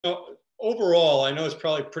Overall, I know it's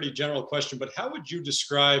probably a pretty general question, but how would you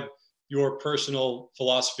describe your personal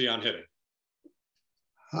philosophy on hitting?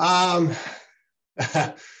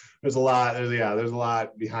 There's a lot. There's a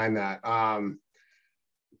lot behind that.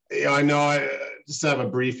 I know I just have a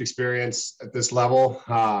brief experience at this level.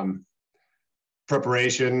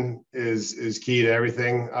 Preparation is key to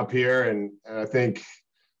everything up here, and I think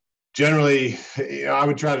generally, I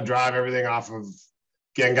would try to drive everything off of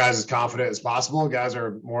getting guys as confident as possible. Guys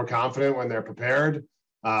are more confident when they're prepared.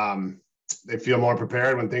 They feel more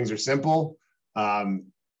prepared when things are simple.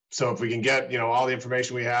 So if we can get, all the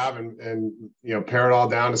information we have and pare it all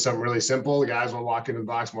down to something really simple, the guys will walk into the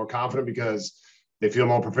box more confident because they feel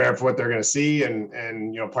more prepared for what they're going to see. And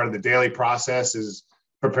part of the daily process is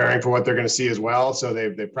preparing for what they're going to see as well. So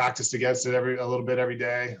they've practiced against it a little bit every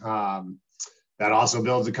day. That also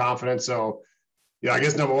builds the confidence. So, I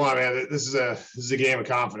guess number one, man, this is a game of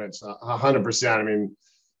confidence, 100%. I mean,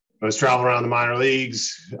 I was traveling around the minor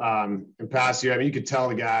leagues in past year. I mean, you could tell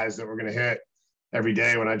the guys that were going to hit every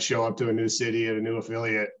day when I'd show up to a new city at a new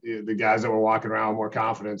affiliate. The guys that were walking around with more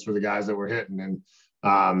confidence were the guys that were hitting. And,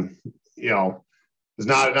 there's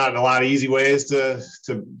not a lot of easy ways to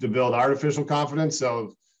build artificial confidence.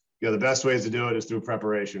 So, the best ways to do it is through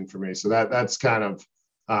preparation for me. So that's kind of,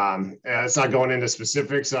 it's not going into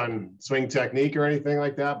specifics on swing technique or anything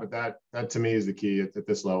like that, but that to me is the key at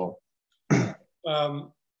this level.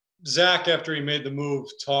 Zach, after he made the move,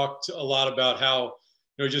 talked a lot about how,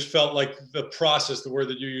 he just felt like the process, the word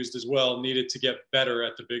that you used as well, needed to get better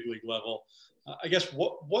at the big league level. I guess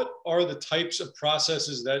what are the types of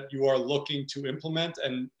processes that you are looking to implement,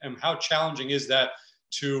 and how challenging is that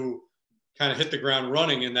to kind of hit the ground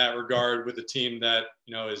running in that regard with a team that,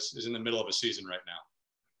 is in the middle of a season right now?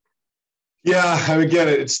 Yeah, I mean, again,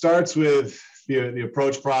 it starts with the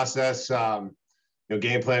approach process,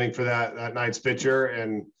 game planning for that night's pitcher,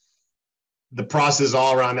 and the process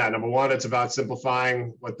all around that. Number one, it's about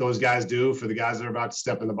simplifying what those guys do for the guys that are about to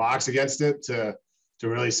step in the box against it to a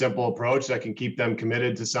really simple approach that can keep them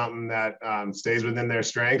committed to something that stays within their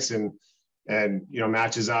strengths and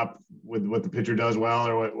matches up with what the pitcher does well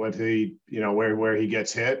or what he, where he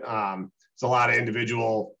gets hit. It's a lot of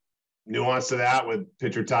individual nuance to that with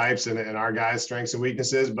pitcher types and our guys' strengths and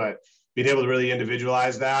weaknesses, but being able to really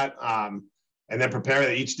individualize that and then prepare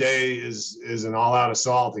that each day is an all-out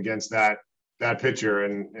assault against that pitcher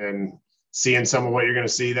and seeing some of what you're going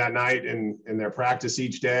to see that night in their practice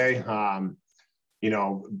each day.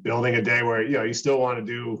 Building a day where, you still want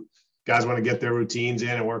to guys want to get their routines in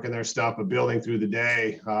and working their stuff, but building through the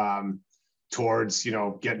day towards,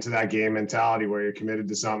 getting to that game mentality where you're committed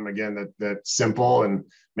to something, again, that's simple and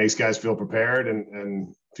makes guys feel prepared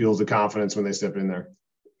and fuels the confidence when they step in there.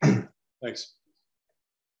 Thanks.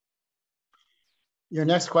 Your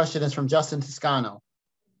next question is from Justin Toscano.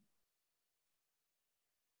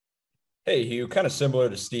 Hey, Hugh, kind of similar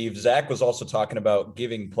to Steve, Zach was also talking about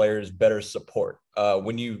giving players better support.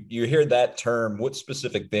 When you hear that term, what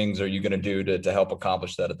specific things are you going to do to help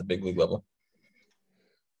accomplish that at the big league level?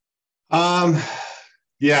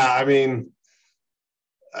 Yeah, I mean,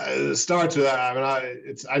 it starts with that.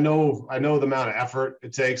 I know the amount of effort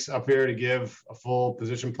it takes up here to give a full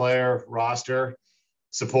position player roster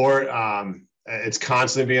support. It's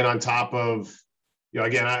constantly being on top of,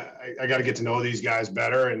 again, I got to get to know these guys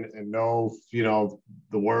better and know,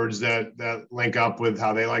 the words that link up with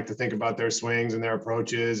how they like to think about their swings and their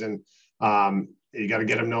approaches. And you got to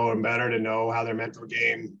get them know them better to know how their mental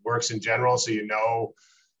game works in general. So,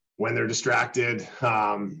 when they're distracted,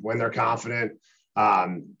 when they're confident,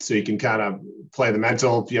 so you can kind of play the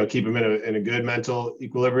mental, keep them in a good mental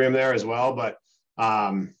equilibrium there as well. But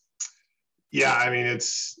yeah, I mean,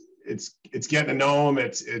 it's getting to know them.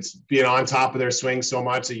 It's being on top of their swing so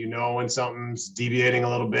much that when something's deviating a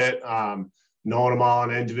little bit, knowing them all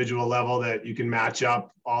on an individual level that you can match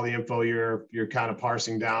up all the info you're kind of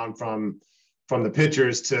parsing down from the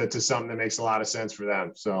pitchers to something that makes a lot of sense for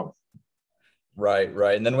them. So. Right.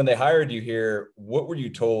 And then when they hired you here, what were you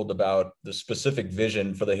told about the specific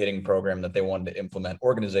vision for the hitting program that they wanted to implement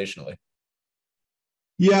organizationally?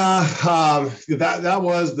 Yeah, that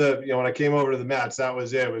was when I came over to the Mets, that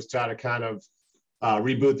was it. It was trying to kind of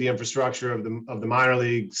reboot the infrastructure of the minor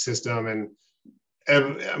league system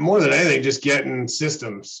and more than anything, just getting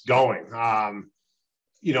systems going.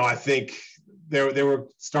 I think they were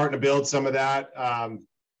starting to build some of that,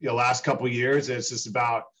 last couple of years. It's just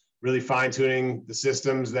about really fine-tuning the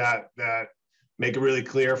systems that make it really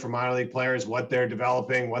clear for minor league players what they're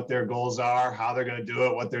developing, what their goals are, how they're going to do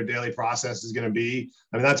it, what their daily process is going to be.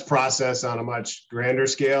 I mean, that's process on a much grander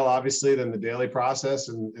scale, obviously, than the daily process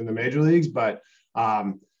in the major leagues. But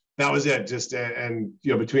that was it. Just, and,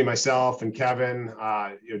 between myself and Kevin,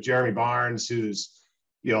 Jeremy Barnes, who's,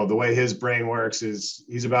 the way his brain works is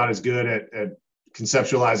he's about as good at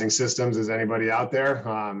conceptualizing systems as anybody out there,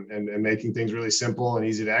 and making things really simple and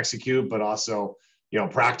easy to execute, but also,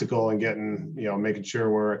 practical and getting, making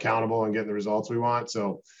sure we're accountable and getting the results we want.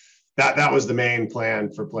 So that was the main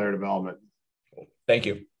plan for player development. Thank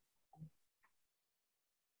you.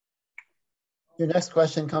 Your next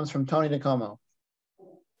question comes from Tony DeComo.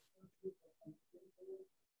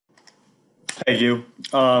 Hey, Hugh.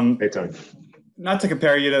 Hey, Tony. Not to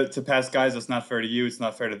compare you to past guys, that's not fair to you, it's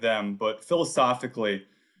not fair to them, but philosophically,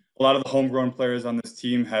 a lot of the homegrown players on this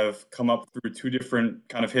team have come up through two different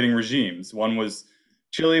kind of hitting regimes. One was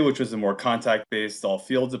Chile, which was a more contact-based all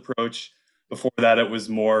fields approach. Before that, it was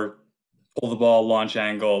more pull the ball, launch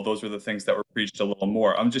angle. Those were the things that were preached a little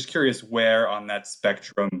more. I'm just curious where on that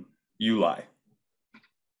spectrum you lie.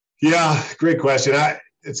 Yeah, great question.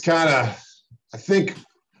 It's kind of, I think,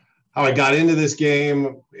 how I got into this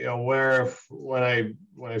game, where when I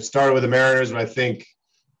started with the Mariners, what I think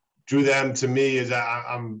drew them to me is that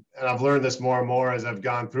and I've learned this more and more as I've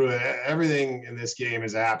gone through it. Everything in this game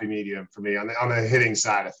is a happy medium for me on the hitting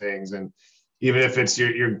side of things. And even if it's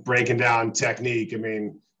you're breaking down technique, I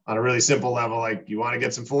mean, on a really simple level, like you want to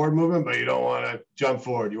get some forward movement, but you don't want to jump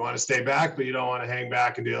forward. You want to stay back, but you don't want to hang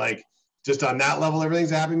back and do just on that level,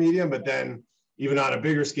 everything's a happy medium. But then even on a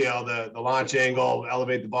bigger scale, the launch angle,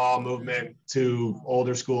 elevate the ball movement to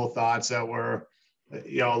older school thoughts that were,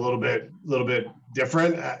 a little bit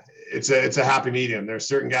different. It's a happy medium. There's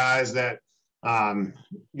certain guys that,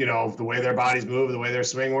 the way their bodies move, the way their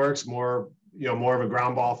swing works, more of a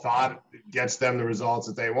ground ball thought gets them the results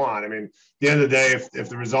that they want. I mean, at the end of the day, if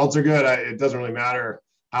the results are good, it doesn't really matter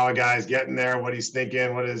how a guy's getting there, what he's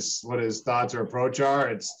thinking, what his thoughts or approach are.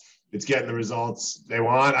 It's getting the results they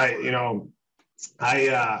want. I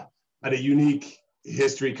had a unique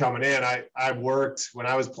history coming in. I worked when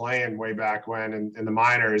I was playing way back when in the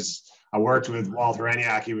minors. I worked with Walter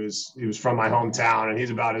Eniak. He was from my hometown, and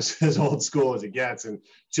he's about as old school as it gets. And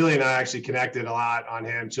Chile and I actually connected a lot on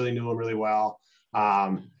him. Chile knew him really well,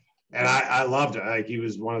 and I loved it. Like, he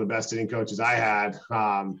was one of the best hitting coaches I had.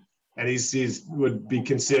 And he's would be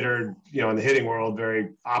considered, in the hitting world,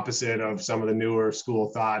 very opposite of some of the newer school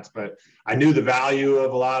thoughts. But I knew the value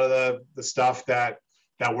of a lot of the stuff that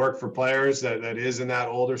worked for players that is in that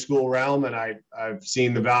older school realm. And I've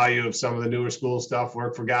seen the value of some of the newer school stuff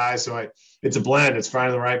work for guys. So it's a blend. It's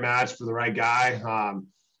finding the right match for the right guy.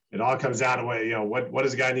 It all comes down to what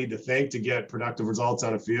does a guy need to think to get productive results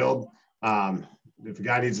on a field? If a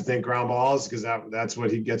guy needs to think ground balls because that's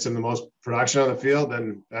what he gets him the most production on the field,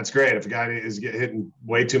 then that's great. If a guy is hitting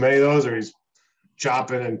way too many of those, or he's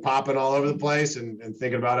chopping and popping all over the place and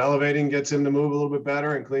thinking about elevating gets him to move a little bit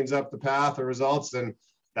better and cleans up the path or results, then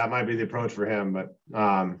that might be the approach for him. But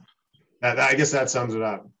I guess that sums it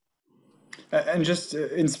up. And just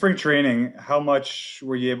in spring training, how much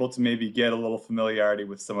were you able to maybe get a little familiarity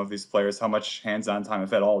with some of these players? How much hands-on time,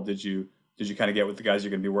 if at all, did you kind of get with the guys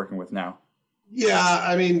you're going to be working with now? Yeah,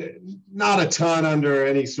 I mean, not a ton under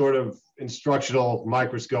any sort of instructional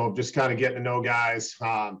microscope, just kind of getting to know guys.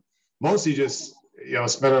 Mostly just,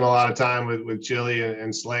 spending a lot of time with Chile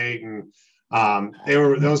and Slate, and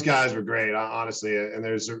those guys were great, honestly. And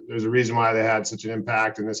there's a reason why they had such an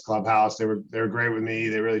impact in this clubhouse. They were great with me.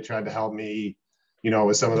 They really tried to help me,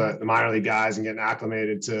 with some of the minor league guys and getting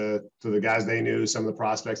acclimated to the guys they knew, some of the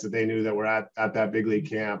prospects that they knew that were at that big league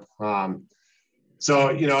camp. So,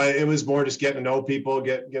 it was more just getting to know people,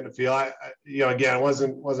 getting a feel. Again, it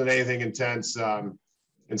wasn't anything intense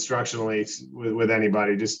instructionally with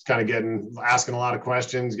anybody. Just kind of asking a lot of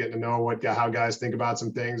questions, getting to know how guys think about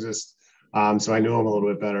some things. Just so I knew them a little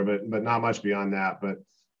bit better, but not much beyond that. But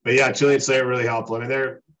yeah, Chile and Slate were really helpful. I mean,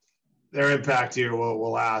 their impact here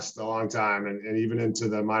will last a long time, and even into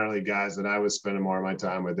the minor league guys that I was spending more of my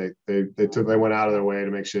time with. They went out of their way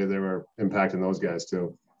to make sure they were impacting those guys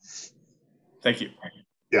too. Thank you.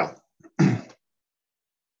 Yeah.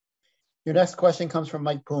 Your next question comes from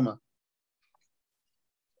Mike Puma.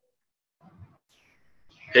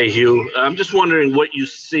 Hey, Hugh. I'm just wondering what you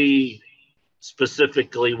see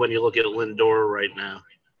specifically when you look at Lindor right now.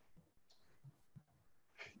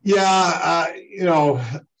 Yeah,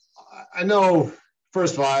 I know,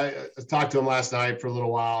 first of all, I talked to him last night for a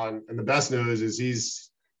little while, and the best news is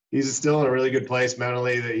he's still in a really good place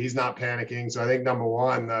mentally, that he's not panicking. So I think, number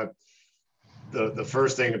one, the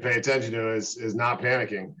first thing to pay attention to is not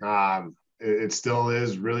panicking. It still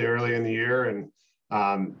is really early in the year, and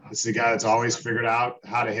it's a guy that's always figured out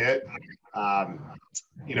how to hit.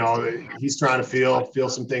 He's trying to feel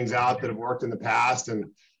some things out that have worked in the past, and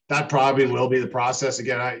that probably will be the process.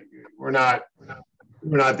 Again, we're not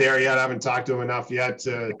there yet. I haven't talked to him enough yet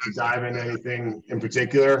to dive into anything in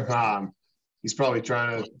particular. He's probably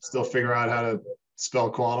trying to still figure out how to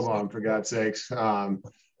spell Quattlebaum, for God's sakes.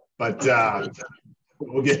 But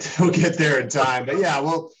we'll get there in time. But yeah,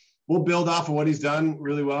 we'll build off of what he's done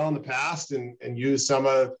really well in the past and use some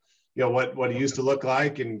of what he used to look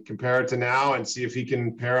like and compare it to now and see if he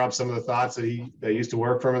can pair up some of the thoughts that used to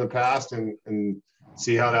work for him in the past and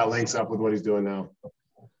see how that links up with what he's doing now.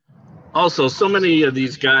 Also, so many of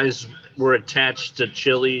these guys were attached to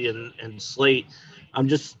Chile and Slate. I'm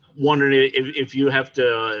just wondering if you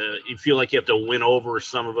feel like you have to win over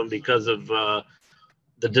some of them because of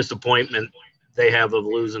the disappointment they have of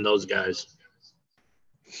losing those guys.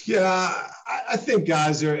 Yeah, I think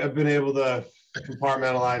guys have been able to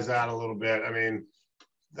compartmentalize that a little bit. I mean,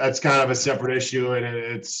 that's kind of a separate issue, and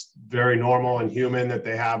it's very normal and human that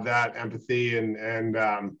they have that empathy and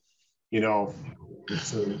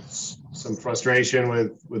some frustration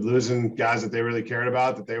with losing guys that they really cared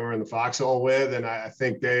about, that they were in the foxhole with. And I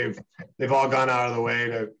think they've all gone out of the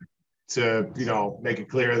way to make it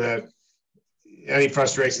clear that any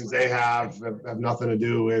frustrations they have nothing to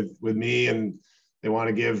do with me, and they want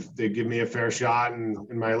to give me a fair shot. And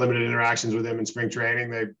in my limited interactions with them in spring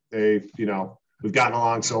training, we've gotten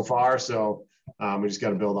along so far. So we just got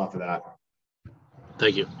to build off of that.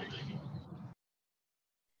 Thank you.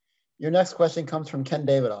 Your next question comes from Ken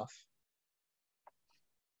Davidoff.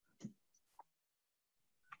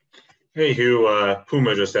 Hey, Hugh,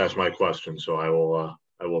 Puma just asked my question, so I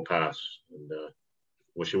will pass and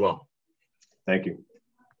wish you well. Thank you.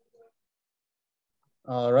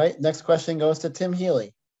 All right, next question goes to Tim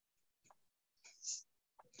Healy.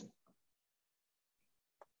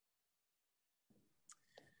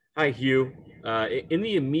 Hi, Hugh. In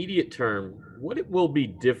the immediate term, what will be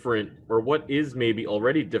different, or what is maybe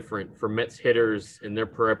already different for Mets hitters in their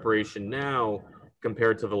preparation now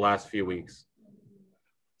compared to the last few weeks?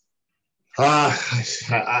 I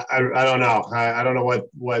don't know. I don't know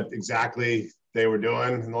what exactly they were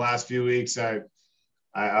doing in the last few weeks. I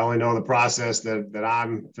only know the process that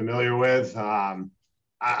I'm familiar with.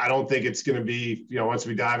 I don't think it's going to be, once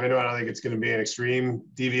we dive into it, I don't think it's going to be an extreme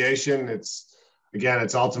deviation. It's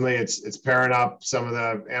ultimately it's pairing up some of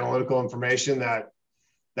the analytical information that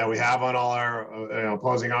we have on all our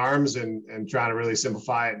opposing arms and trying to really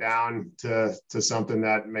simplify it down to something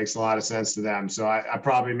that makes a lot of sense to them. So I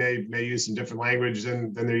probably may use some different language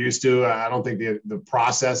than they're used to. I don't think the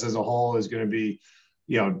process as a whole is going to be,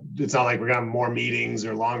 it's not like we're going to have more meetings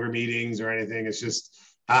or longer meetings or anything. It's just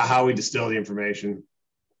how we distill the information.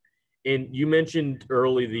 And you mentioned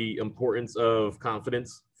early the importance of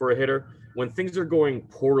confidence for a hitter. When things are going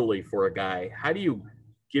poorly for a guy, how do you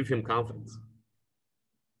give him confidence?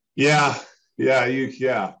 Yeah, you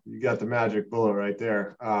got the magic bullet right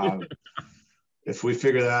there. If we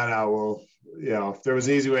figure that out, if there was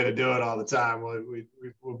an easy way to do it all the time,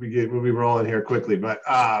 we'll be rolling here quickly. But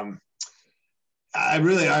I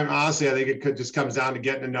think it just comes down to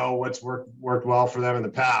getting to know what's worked well for them in the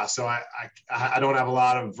past. So I don't have a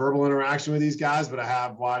lot of verbal interaction with these guys, but I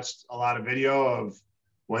have watched a lot of video of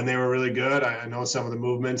when they were really good. I know some of the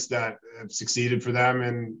movements that have succeeded for them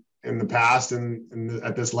in the past and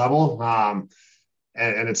at this level.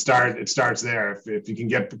 And it starts there. If you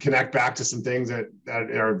can connect back to some things that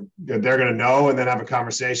they're going to know, and then have a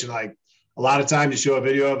conversation. Like a lot of times you show a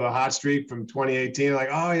video of a hot streak from 2018, like,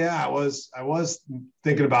 oh yeah, I was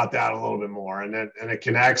thinking about that a little bit more, and it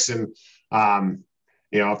connects. And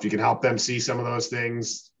if you can help them see some of those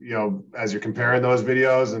things, as you're comparing those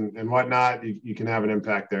videos and whatnot, you can have an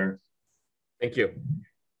impact there. Thank you.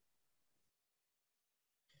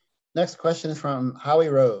 Next question is from Howie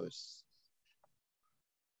Rose.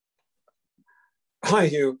 Hi,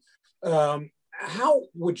 Hugh. How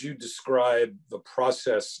would you describe the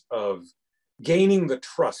process of gaining the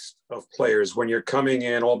trust of players when you're coming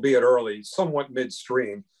in, albeit early, somewhat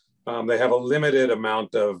midstream? They have a limited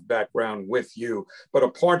amount of background with you, but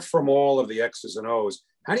apart from all of the X's and O's,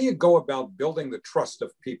 how do you go about building the trust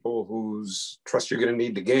of people whose trust you're going to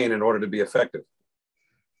need to gain in order to be effective?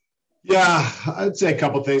 Yeah, I'd say a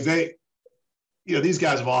couple of things. These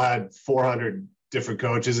guys have all had 400 different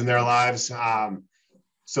coaches in their lives.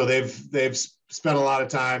 So they've spent a lot of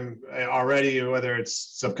time already, whether it's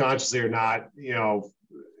subconsciously or not,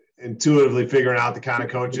 intuitively figuring out the kind of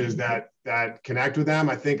coaches that connect with them.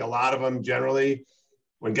 I think a lot of them generally,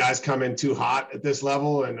 when guys come in too hot at this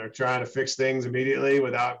level and are trying to fix things immediately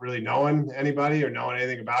without really knowing anybody or knowing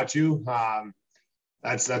anything about you,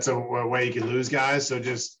 that's a way you can lose guys. So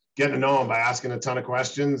just getting to know them by asking a ton of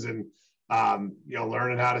questions and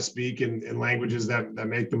learning how to speak in languages that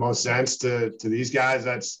make the most sense to these guys.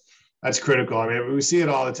 That's critical. I mean, we see it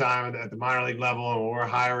all the time at the minor league level, and when we're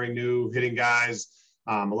hiring new hitting guys.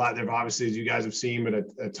 A lot there, obviously, as you guys have seen, but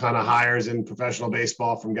a ton of hires in professional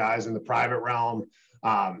baseball from guys in the private realm.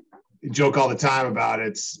 Joke all the time about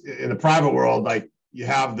it's in the private world, like you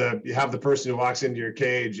have the person who walks into your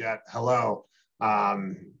cage at hello.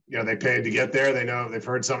 They paid to get there. They know they've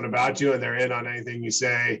heard something about you, and they're in on anything you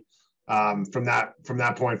say from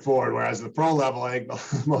that point forward. Whereas at the pro level, I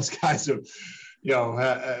think most guys have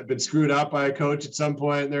been screwed up by a coach at some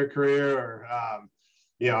point in their career, or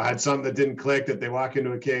had something that didn't click, that they walk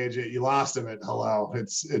into a cage, you lost them at hello.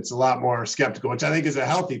 It's a lot more skeptical, which I think is a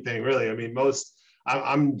healthy thing, really. I mean,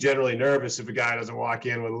 I'm generally nervous if a guy doesn't walk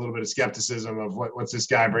in with a little bit of skepticism of what's this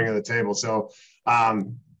guy bringing to the table. So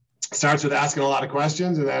starts with asking a lot of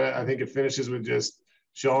questions, and then I think it finishes with just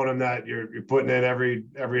showing them that you're putting in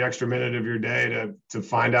every extra minute of your day to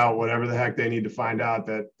find out whatever the heck they need to find out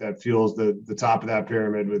that fuels the top of that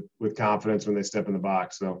pyramid with confidence when they step in the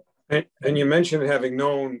box. So. And you mentioned having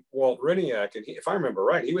known Walt Riniak, and if I remember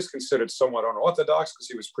right, he was considered somewhat unorthodox because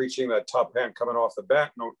he was preaching that top hand coming off the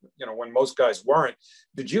bat, when most guys weren't.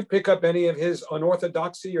 Did you pick up any of his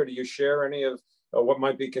unorthodoxy, or do you share any of what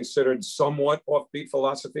might be considered somewhat offbeat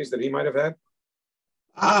philosophies that he might have had?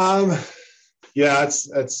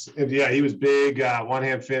 He was big,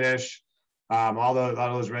 one-hand finish. All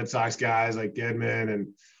those Red Sox guys like Gedman and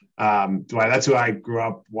Dwight, that's who I grew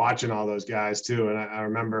up watching, all those guys too. And I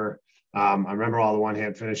remember all the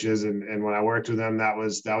one-hand finishes, and when I worked with them, that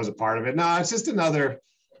was a part of it. No, it's just another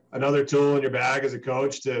tool in your bag as a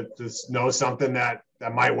coach to know something that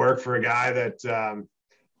might work for a guy that,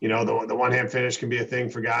 the one-hand finish can be a thing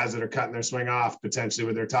for guys that are cutting their swing off potentially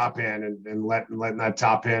with their top hand, and letting that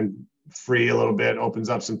top hand free a little bit opens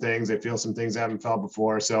up some things. They feel some things they haven't felt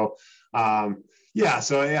before. So, I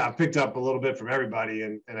picked up a little bit from everybody,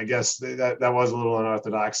 and I guess that was a little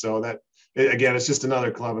unorthodox. So it's just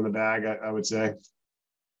another club in the bag, I would say.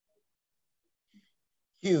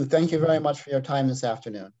 Hugh, thank you very much for your time this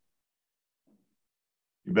afternoon.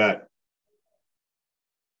 You bet.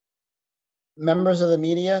 Members of the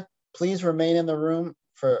media, please remain in the room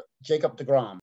for Jacob deGrom.